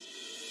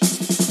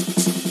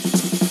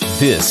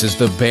This is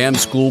the BAM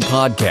School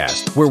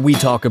Podcast, where we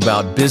talk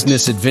about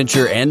business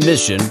adventure and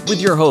mission with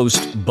your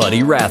host,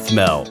 Buddy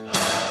Rathmel.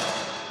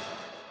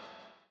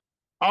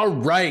 All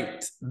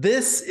right.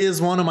 This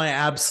is one of my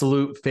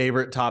absolute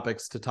favorite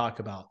topics to talk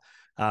about.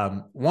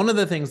 One of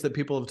the things that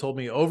people have told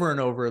me over and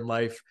over in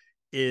life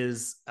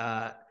is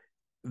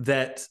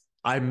that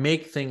I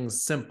make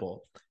things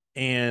simple.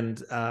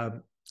 And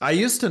I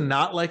used to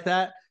not like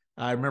that.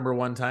 I remember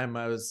one time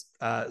I was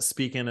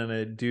speaking and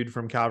a dude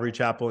from Calvary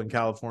Chapel in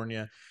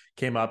California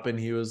came up and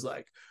he was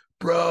like,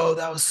 "Bro,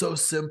 that was so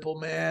simple,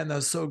 man. That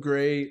was so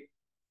great."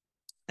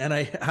 And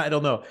I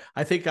don't know.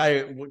 I think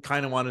I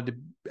kind of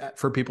wanted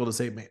for people to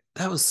say, "Man,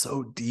 that was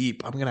so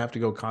deep. I'm going to have to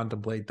go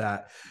contemplate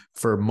that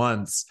for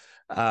months."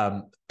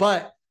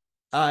 But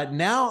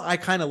now I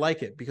kind of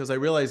like it because I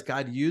realize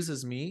God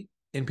uses me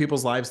in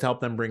people's lives to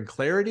help them bring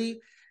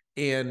clarity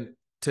and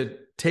to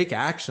take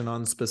action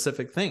on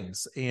specific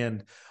things.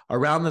 And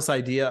around this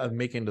idea of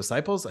making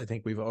disciples, I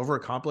think we've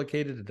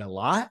overcomplicated it a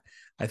lot.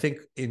 I think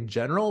in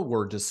general,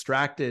 we're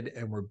distracted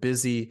and we're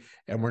busy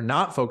and we're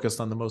not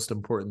focused on the most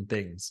important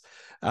things.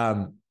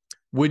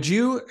 Would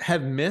you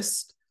have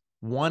missed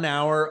 1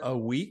 hour a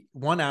week,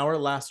 1 hour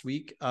last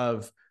week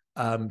of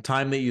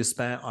time that you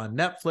spent on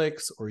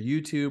Netflix or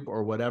YouTube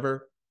or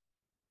whatever?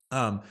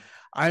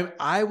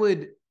 I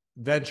would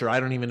venture, I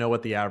don't even know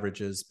what the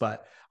average is,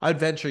 but I'd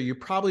venture you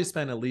probably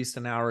spend at least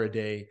an hour a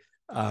day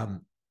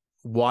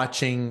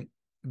watching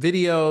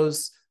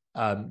videos,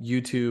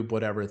 YouTube,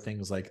 whatever,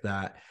 things like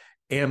that.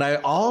 And I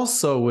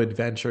also would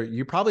venture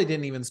you probably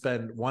didn't even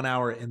spend 1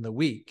 hour in the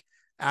week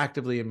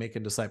actively in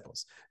making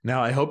disciples.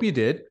 Now, I hope you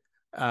did.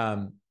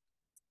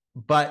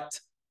 But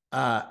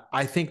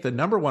I think the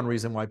number one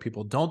reason why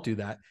people don't do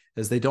that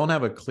is they don't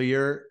have a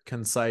clear,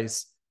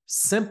 concise,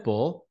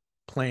 simple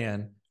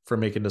plan for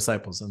making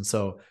disciples. And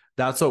so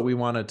that's what we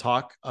want to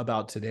talk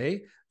about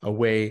today, a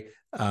way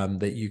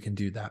that you can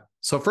do that.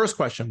 So first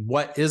question,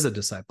 what is a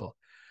disciple?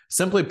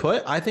 Simply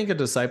put, I think a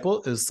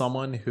disciple is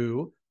someone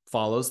who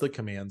follows the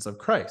commands of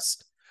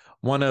Christ.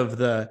 One of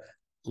the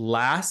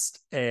last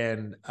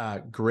and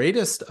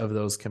greatest of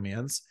those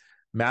commands,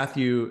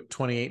 Matthew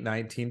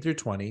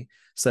 28:19-20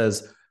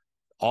 says,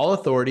 "All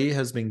authority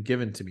has been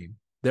given to me.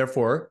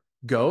 Therefore,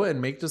 go and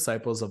make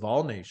disciples of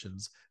all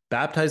nations,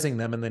 baptizing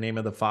them in the name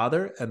of the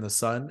Father and the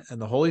Son and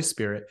the Holy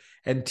Spirit,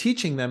 and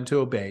teaching them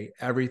to obey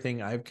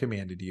everything I've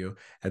commanded you."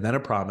 And then a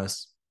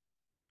promise,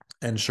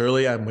 "And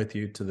surely I'm with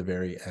you to the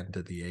very end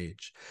of the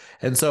age."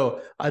 And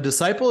so a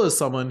disciple is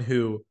someone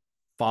who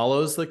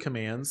follows the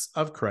commands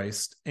of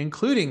Christ,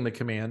 including the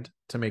command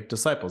to make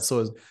disciples.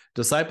 So a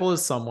disciple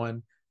is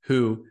someone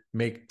who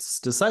makes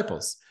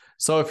disciples.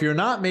 So if you're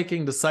not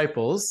making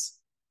disciples,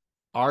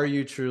 are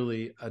you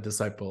truly a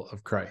disciple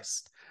of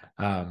Christ?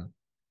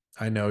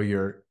 I know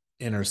your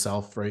inner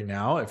self right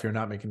now, if you're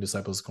not making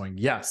disciples, going,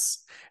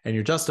 yes, and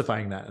you're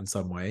justifying that in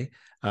some way.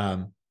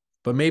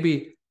 But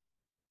maybe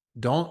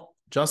don't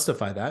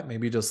justify that.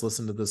 Maybe just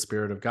listen to the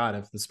Spirit of God.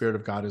 If the Spirit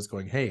of God is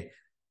going, "Hey,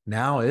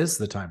 now is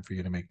the time for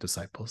you to make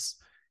disciples.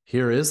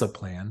 Here is a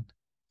plan,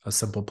 a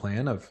simple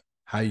plan of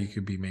how you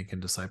could be making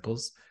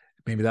disciples."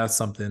 Maybe that's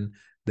something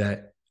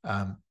that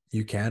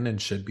you can and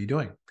should be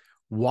doing.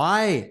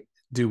 Why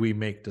do we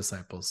make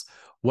disciples?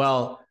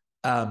 Well,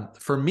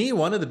 for me,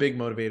 one of the big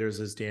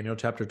motivators is Daniel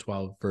chapter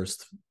 12, verse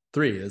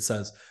 3. It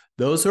says,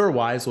 "Those who are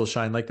wise will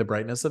shine like the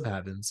brightness of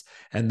heavens,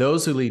 and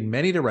those who lead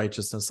many to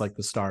righteousness like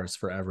the stars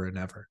forever and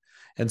ever."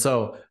 And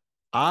so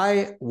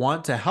I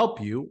want to help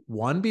you,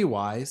 one, be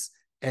wise,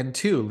 and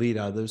two, lead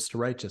others to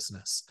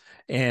righteousness.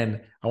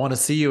 And I want to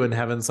see you in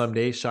heaven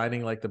someday,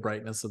 shining like the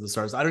brightness of the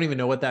stars. I don't even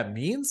know what that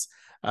means,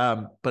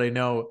 but I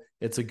know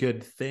it's a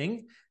good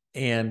thing.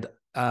 And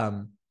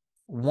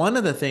one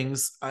of the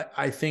things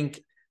I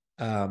think,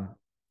 I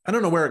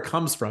don't know where it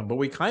comes from, but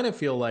we kind of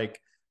feel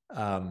like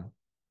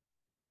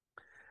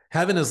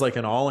heaven is like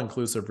an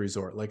all-inclusive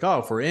resort. Like, oh,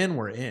 if we're in,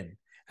 we're in.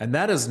 And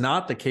that is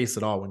not the case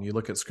at all when you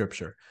look at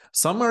scripture.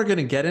 Some are going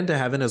to get into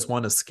heaven as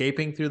one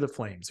escaping through the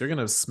flames. You're going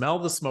to smell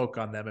the smoke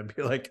on them and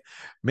be like,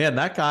 "Man,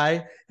 that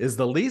guy is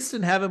the least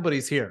in heaven, but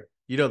he's here."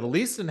 You know, the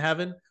least in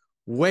heaven,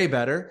 way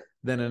better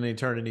than an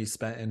eternity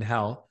spent in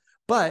hell.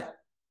 But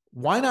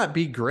why not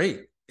be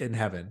great in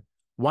heaven?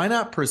 Why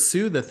not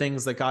pursue the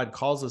things that God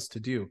calls us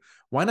to do?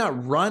 Why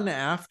not run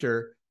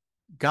after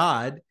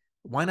God?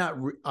 Why not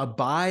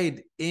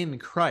abide in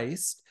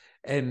Christ?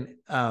 And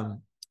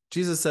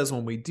Jesus says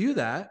when we do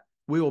that,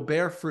 we will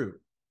bear fruit,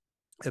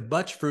 and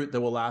much fruit that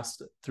will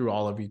last through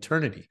all of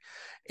eternity.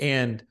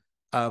 And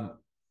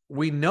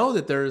we know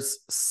that there's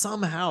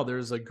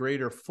a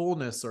greater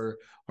fullness or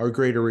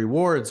greater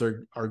rewards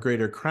or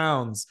greater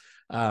crowns.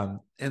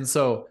 And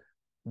so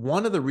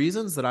one of the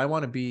reasons that I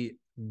want to be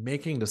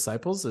making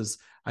disciples is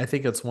I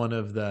think it's one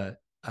of the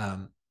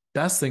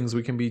best things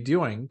we can be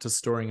doing to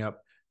storing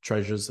up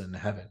treasures in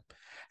heaven.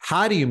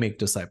 How do you make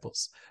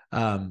disciples?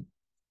 I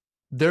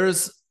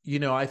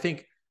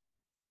think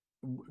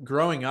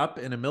growing up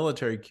in a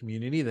military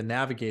community, the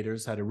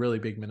Navigators had a really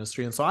big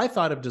ministry. And so I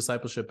thought of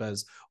discipleship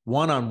as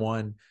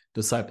one-on-one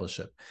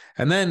discipleship.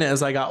 And then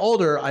as I got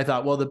older, I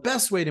thought, well, the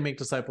best way to make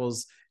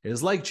disciples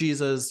is like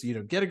Jesus,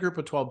 get a group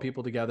of 12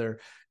 people together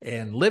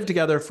and live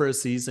together for a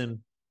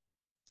season.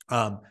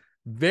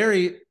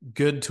 Very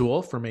good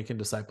tool for making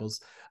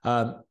disciples.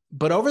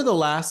 But over the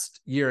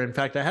last year, in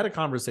fact, I had a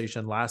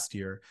conversation last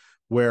year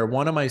where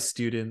one of my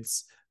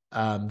students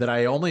that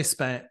I only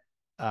spent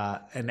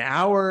an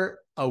hour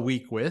a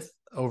week with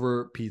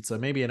over pizza,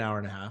 maybe an hour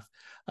and a half.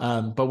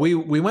 But we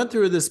went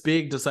through this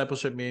big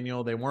discipleship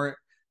manual. They weren't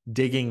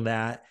digging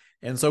that.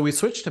 And so we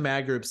switched to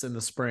Mag Groups in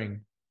the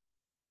spring.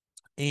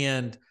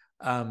 And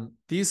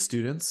these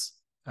students,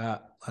 I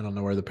don't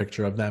know where the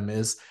picture of them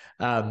is,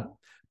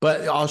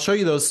 but I'll show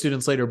you those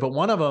students later. But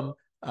one of them,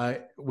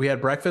 we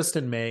had breakfast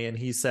in May, and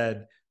he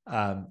said,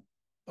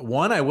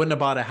 one, I wouldn't have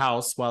bought a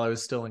house while I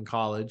was still in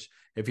college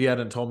if he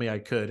hadn't told me I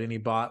could. And he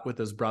bought with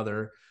his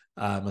brother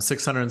a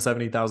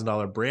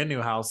 $670,000 brand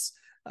new house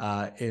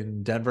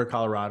in Denver,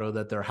 Colorado,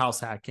 that they're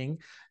house hacking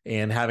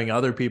and having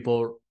other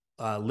people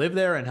live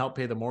there and help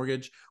pay the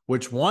mortgage,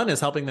 which one is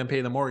helping them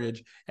pay the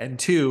mortgage, and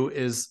two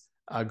is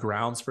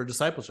grounds for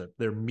discipleship.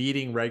 They're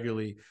meeting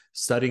regularly,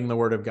 studying the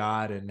Word of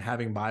God and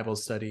having Bible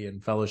study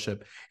and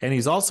fellowship. And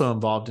he's also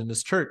involved in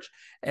his church.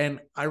 And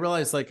I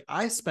realized, like,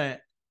 I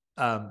spent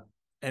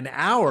an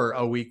hour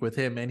a week with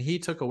him, and he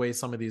took away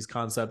some of these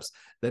concepts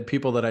that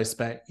people that I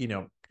spent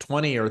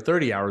 20 or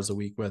 30 hours a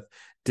week with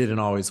didn't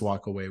always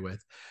walk away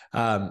with.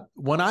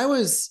 When I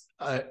was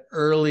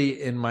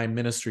early in my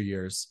ministry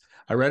years,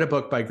 I read a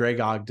book by Greg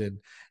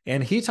Ogden,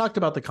 and he talked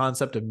about the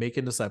concept of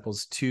making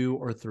disciples 2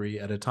 or 3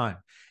 at a time.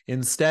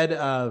 Instead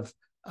of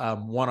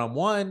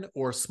one-on-one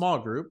or small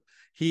group,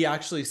 he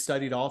actually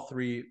studied all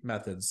 3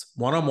 methods: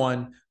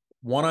 one-on-one,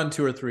 one-on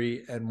 2 or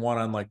 3, and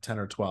one-on like 10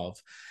 or 12.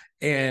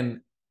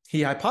 And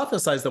he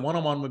hypothesized that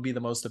one-on-one would be the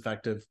most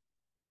effective.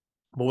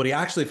 But what he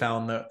actually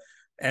found, that,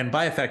 and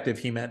by effective,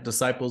 he meant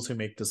disciples who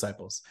make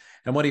disciples.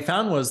 And what he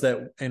found was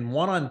that in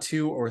one-on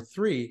 2 or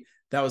 3,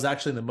 that was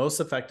actually the most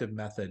effective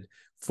method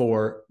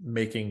for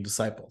making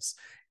disciples.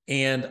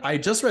 And I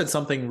just read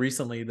something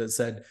recently that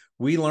said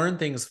we learn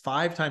things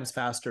 5 times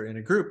faster in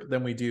a group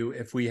than we do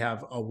if we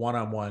have a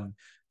one-on-one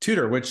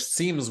tutor, which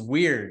seems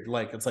weird.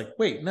 Like, it's like,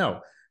 wait,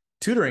 no,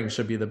 tutoring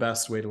should be the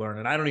best way to learn.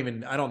 And I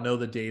don't know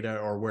the data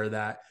or where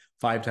that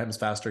 5 times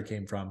faster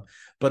came from.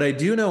 But I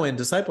do know in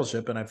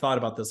discipleship, and I've thought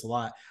about this a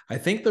lot, I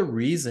think the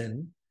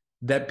reason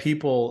that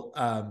people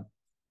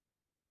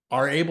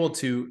are able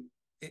to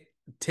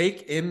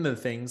take in the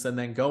things and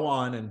then go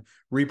on and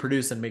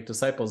reproduce and make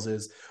disciples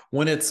is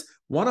when it's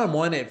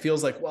one-on-one, it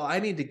feels like, well, I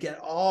need to get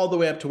all the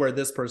way up to where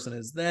this person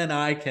is. Then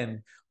I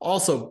can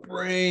also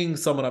bring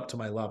someone up to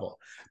my level.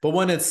 But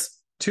when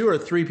it's 2 or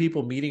 3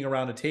 people meeting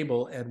around a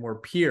table and we're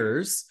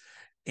peers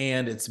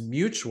and it's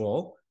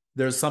mutual,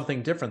 there's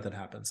something different that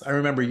happens. I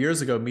remember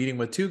years ago meeting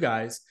with 2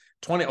 guys,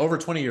 over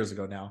 20 years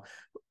ago now,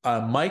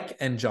 Mike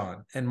and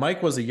John. And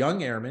Mike was a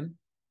young airman.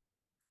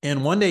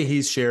 And one day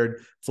he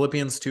shared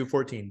Philippians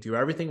 2:14, do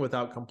everything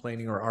without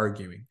complaining or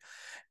arguing.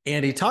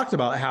 And he talked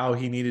about how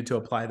he needed to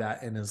apply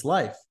that in his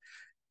life.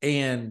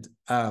 And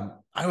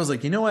I was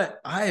like, you know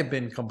what? I have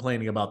been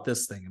complaining about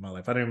this thing in my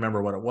life. I don't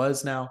remember what it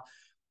was now.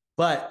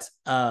 But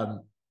I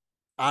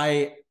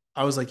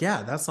was like,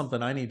 yeah, that's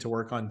something I need to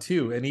work on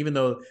too. And even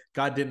though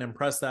God didn't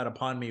impress that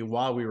upon me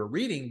while we were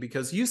reading,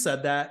 because you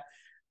said that,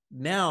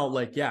 now,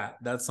 like, yeah,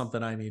 that's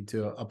something I need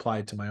to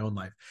apply to my own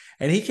life.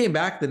 And he came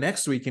back the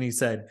next week and he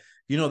said,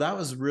 that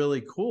was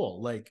really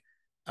cool. Like,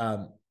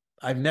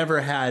 I've never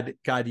had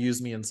God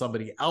use me in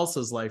somebody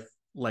else's life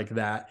like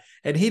that.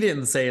 And he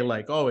didn't say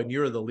like, oh, and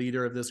you're the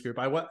leader of this group.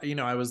 I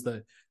was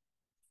the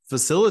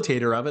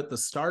facilitator of it, the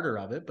starter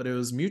of it, but it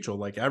was mutual.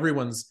 Like,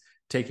 everyone's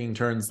taking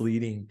turns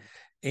leading.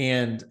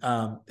 And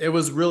it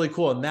was really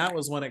cool. And that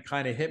was when it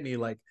kind of hit me,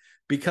 like,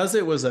 because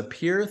it was a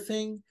peer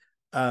thing,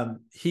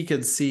 he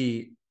could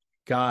see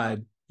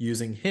God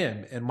using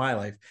him in my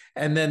life.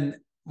 And then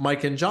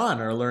Mike and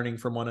John are learning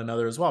from one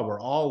another as well. We're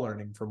all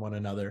learning from one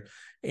another.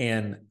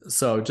 And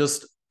so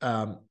just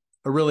a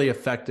really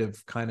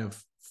effective kind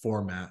of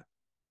format.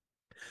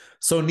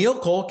 So Neil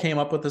Cole came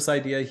up with this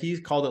idea. He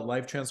called it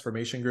life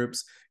transformation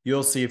groups.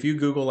 You'll see, if you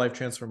Google life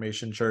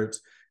transformation church,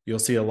 you'll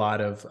see a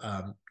lot of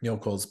Neil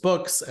Cole's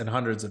books and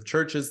hundreds of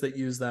churches that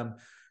use them.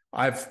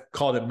 I've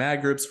called it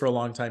Mag Groups for a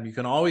long time. You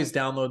can always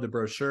download the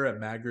brochure at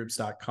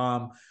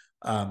maggroups.com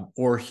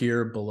or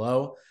here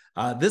below.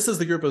 This is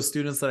the group of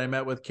students that I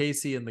met with.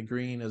 Casey in the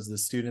green is the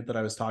student that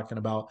I was talking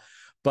about.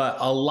 But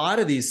a lot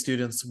of these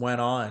students went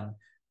on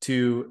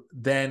to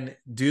then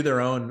do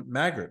their own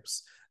Mag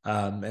Groups.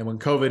 And when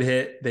COVID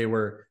hit, they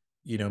were,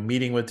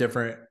 meeting with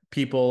different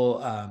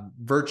people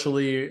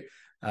virtually.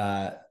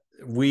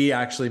 We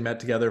actually met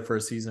together for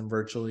a season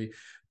virtually.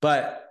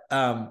 But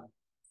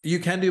you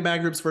can do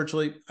Mag Groups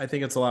virtually. I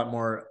think it's a lot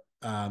more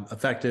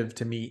effective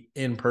to meet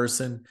in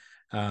person.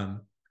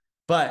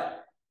 But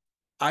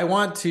I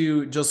want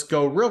to just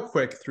go real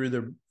quick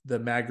through the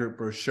Mag Group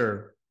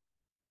brochure.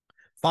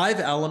 5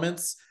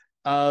 elements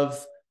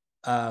of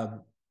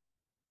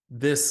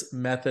this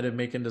method of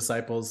making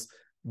disciples: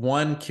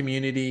 1,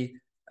 community;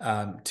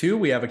 2,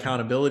 we have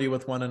accountability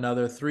with one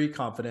another; 3,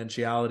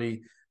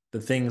 confidentiality. The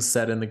things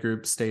said in the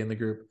group stay in the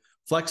group.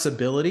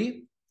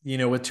 Flexibility,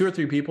 with 2 or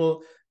 3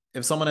 people,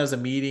 if someone has a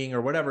meeting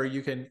or whatever,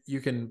 you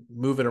can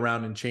move it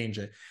around and change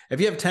it. If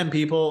you have 10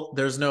 people,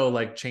 there's no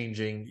like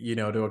changing,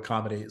 to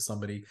accommodate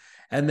somebody.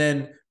 And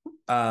then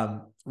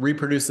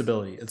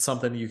reproducibility. It's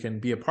something you can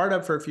be a part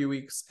of for a few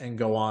weeks and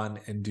go on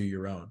and do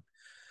your own.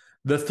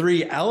 The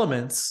 3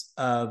 elements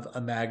of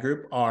a MAG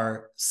group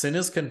are: sin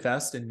is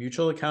confessed and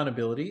mutual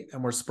accountability,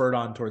 and we're spurred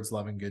on towards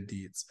love and good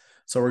deeds.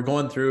 So we're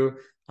going through,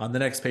 on the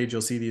next page,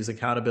 you'll see these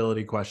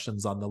accountability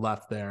questions on the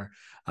left there.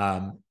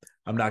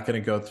 I'm not going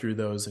to go through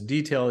those in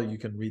detail. You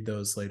can read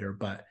those later,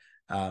 but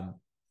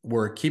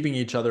we're keeping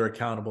each other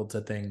accountable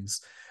to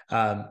things.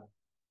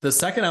 The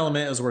second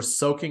element is we're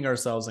soaking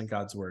ourselves in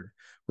God's word.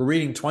 We're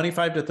reading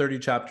 25 to 30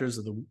 chapters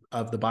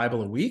of the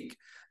Bible a week,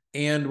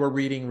 and we're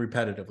reading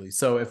repetitively.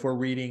 So if we're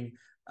reading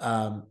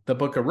the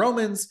book of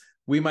Romans,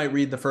 we might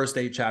read the first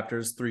 8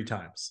 chapters 3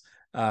 times.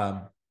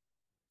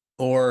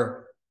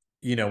 Or,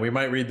 we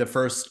might read the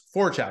first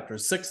 4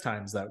 chapters 6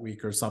 times that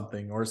week or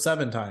something, or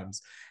 7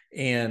 times.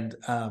 And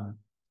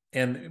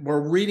we're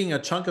reading a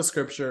chunk of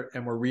scripture,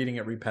 and we're reading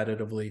it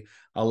repetitively,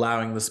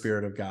 allowing the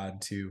Spirit of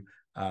God to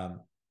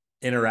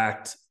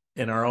interact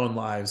in our own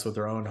lives with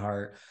our own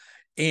heart.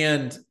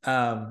 And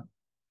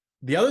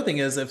the other thing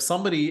is, if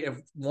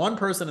one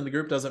person in the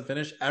group doesn't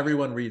finish,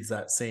 everyone reads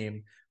that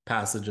same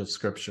passage of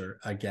scripture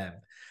again.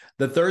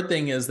 The third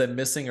thing is that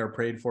missing are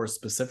prayed for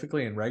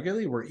specifically and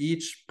regularly. We're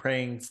each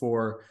praying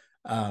for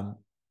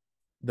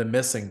the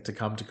missing to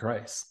come to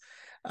Christ.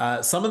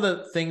 Some of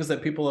the things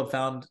that people have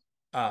found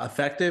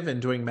effective in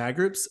doing MAG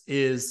groups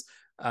is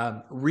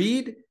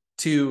read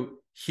to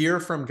hear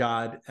from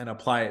God and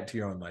apply it to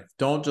your own life.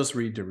 Don't just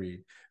read to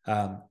read.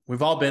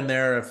 We've all been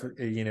there,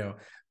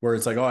 where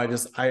it's like,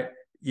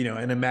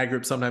 in a MAG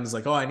group, sometimes it's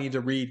like, I need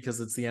to read because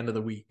it's the end of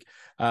the week.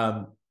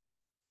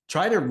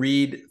 Try to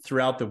read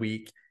throughout the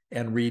week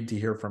and read to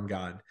hear from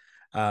God.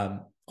 A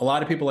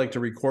lot of people like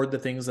to record the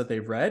things that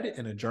they've read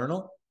in a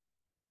journal.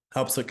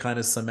 Helps it kind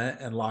of cement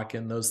and lock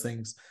in those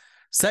things.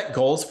 Set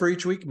goals for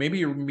each week. Maybe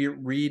you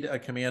read a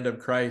command of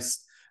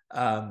Christ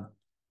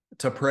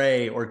to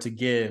pray or to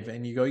give,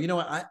 and you go,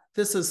 what,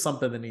 this is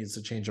something that needs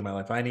to change in my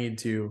life. I need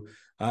to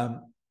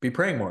be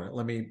praying more.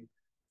 Let me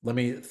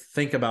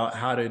think about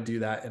how to do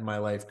that in my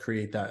life,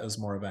 create that as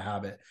more of a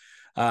habit.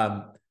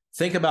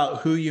 Think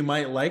about who you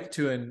might like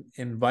to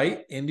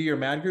invite into your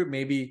MAG group.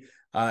 Maybe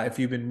if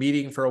you've been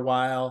meeting for a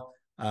while,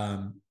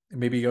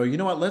 maybe you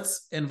go, what,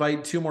 let's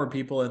invite 2 more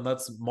people and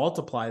let's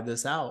multiply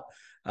this out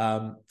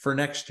for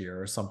next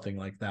year or something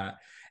like that.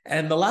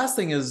 And the last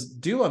thing is,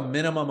 do a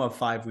minimum of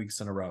 5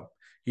 weeks in a row.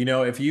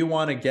 If you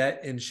want to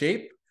get in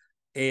shape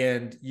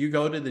and you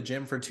go to the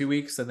gym for 2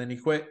 weeks and then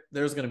you quit,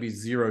 there's going to be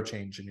 0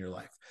 change in your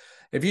life.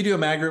 If you do a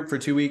MAG group for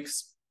 2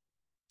 weeks,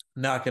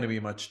 not going to be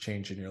much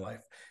change in your life.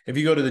 If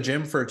you go to the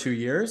gym for 2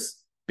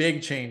 years,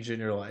 big change in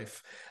your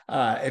life.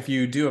 If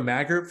you do a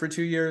MAG group for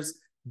 2 years,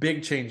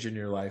 big change in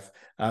your life,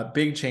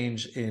 big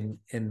change in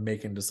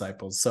making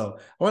disciples. So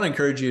I want to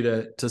encourage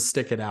you to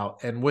stick it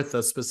out, and with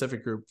a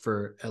specific group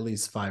for at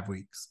least 5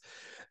 weeks.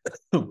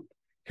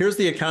 Here's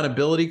the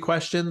accountability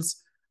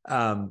questions.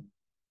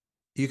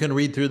 You can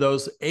read through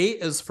those. 8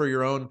 is for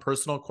your own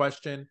personal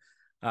question.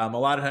 A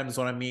lot of times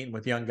when I'm meeting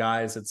with young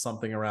guys, it's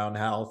something around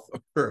health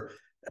or,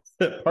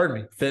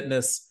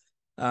 fitness.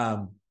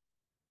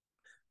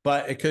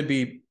 But it could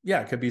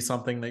be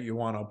something that you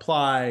want to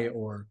apply,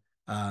 or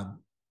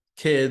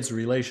kids,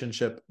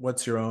 relationship.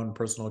 What's your own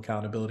personal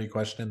accountability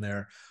question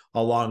there,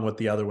 along with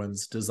the other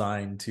ones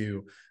designed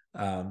to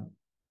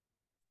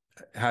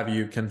have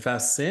you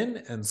confess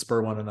sin and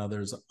spur one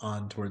another's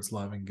on towards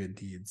love and good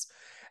deeds.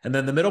 And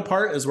then the middle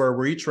part is where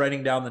we're each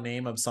writing down the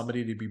name of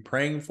somebody to be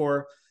praying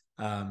for,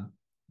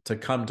 to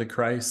come to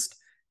Christ.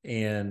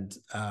 And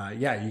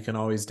you can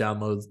always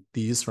download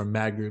these from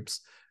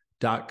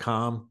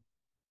maggroups.com.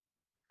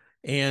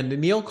 And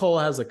Neil Cole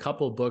has a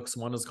couple of books.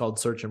 One is called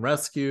Search and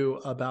Rescue,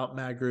 about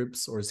MAG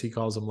groups, or as he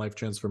calls them, life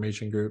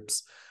transformation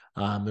groups.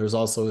 There's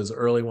also his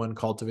early one,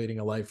 Cultivating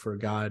a Life for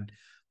God.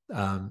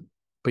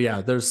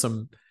 There's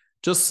some,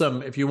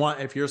 if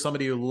you're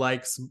somebody who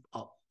likes,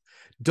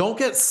 don't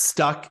get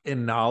stuck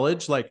in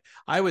knowledge. Like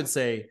I would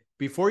say,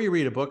 before you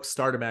read a book,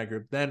 start a MAG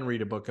group, then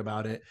read a book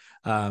about it.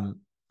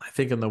 I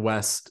think in the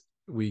West,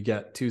 we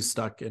get too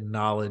stuck in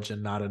knowledge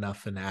and not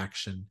enough in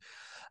action.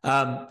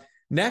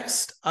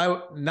 Next,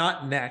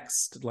 not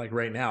next, like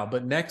right now,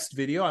 but next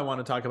video, I want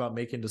to talk about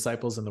making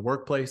disciples in the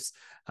workplace.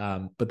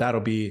 But that'll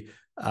be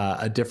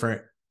a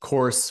different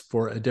course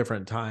for a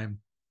different time.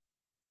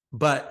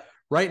 But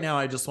right now,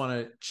 I just want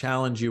to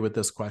challenge you with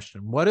this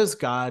question. What is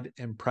God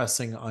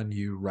impressing on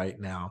you right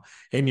now?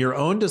 In your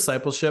own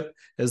discipleship,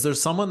 is there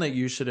someone that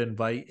you should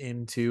invite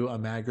into a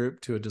MAG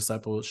group, to a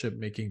discipleship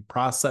making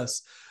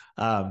process?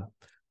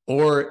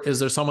 Or is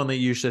there someone that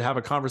you should have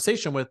a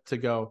conversation with to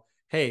go,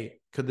 hey,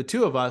 could the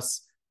 2 of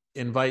us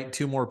invite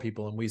 2 more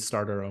people and we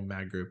start our own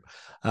MAG group?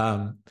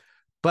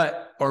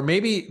 or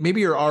maybe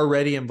you're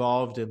already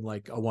involved in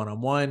like a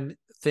one-on-one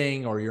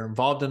thing, or you're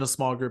involved in a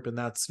small group and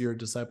that's your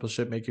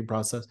discipleship making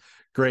process.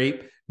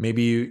 Great.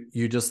 Maybe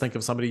you just think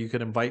of somebody you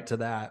could invite to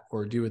that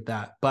or do with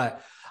that.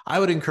 But I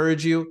would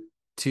encourage you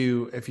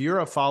to, if you're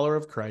a follower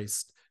of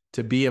Christ,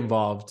 to be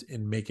involved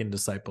in making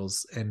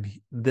disciples. And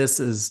this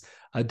is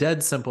a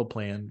dead simple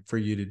plan for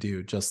you to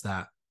do just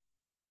that.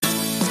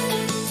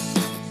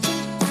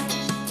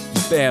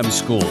 BAM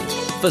School,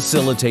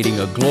 facilitating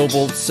a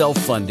global,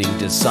 self-funding,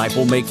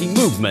 disciple-making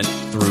movement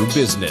through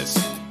business.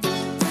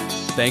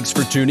 Thanks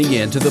for tuning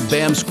in to the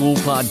BAM School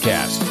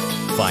podcast.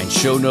 Find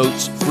show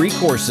notes, free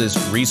courses,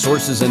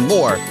 resources, and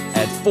more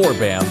at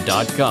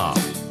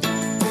forbam.com.